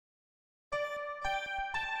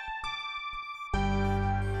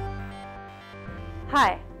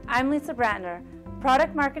Hi, I'm Lisa Brandner,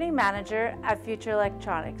 Product Marketing Manager at Future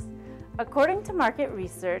Electronics. According to market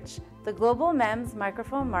research, the global MEMS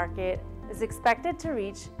microphone market is expected to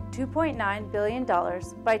reach $2.9 billion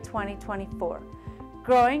by 2024,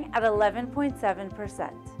 growing at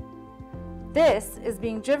 11.7%. This is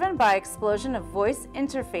being driven by explosion of voice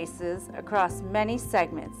interfaces across many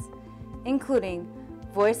segments, including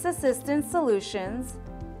voice assistant solutions,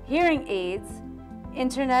 hearing aids,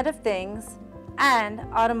 Internet of Things, and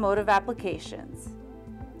automotive applications.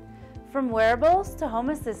 From wearables to home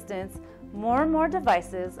assistants, more and more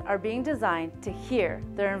devices are being designed to hear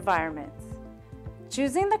their environments.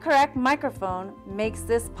 Choosing the correct microphone makes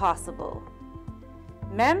this possible.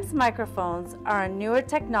 MEMS microphones are a newer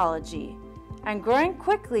technology and growing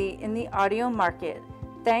quickly in the audio market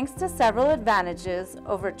thanks to several advantages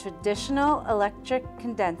over traditional electric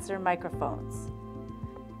condenser microphones.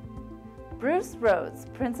 Bruce Rhodes,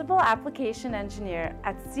 Principal Application Engineer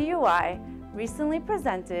at CUI, recently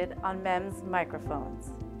presented on MEMS microphones.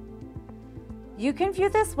 You can view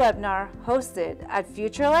this webinar hosted at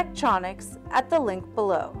Future Electronics at the link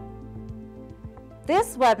below.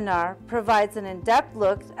 This webinar provides an in-depth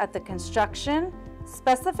look at the construction,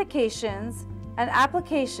 specifications, and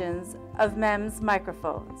applications of MEMS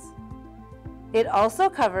microphones. It also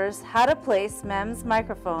covers how to place MEMS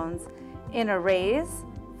microphones in arrays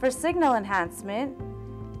for signal enhancement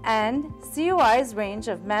and CUI's range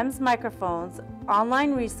of MEMS microphones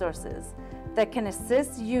online resources that can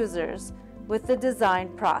assist users with the design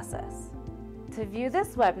process. To view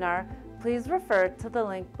this webinar, please refer to the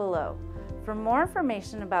link below. For more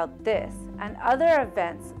information about this and other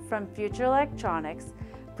events from Future Electronics,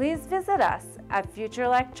 please visit us at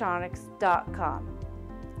futureelectronics.com.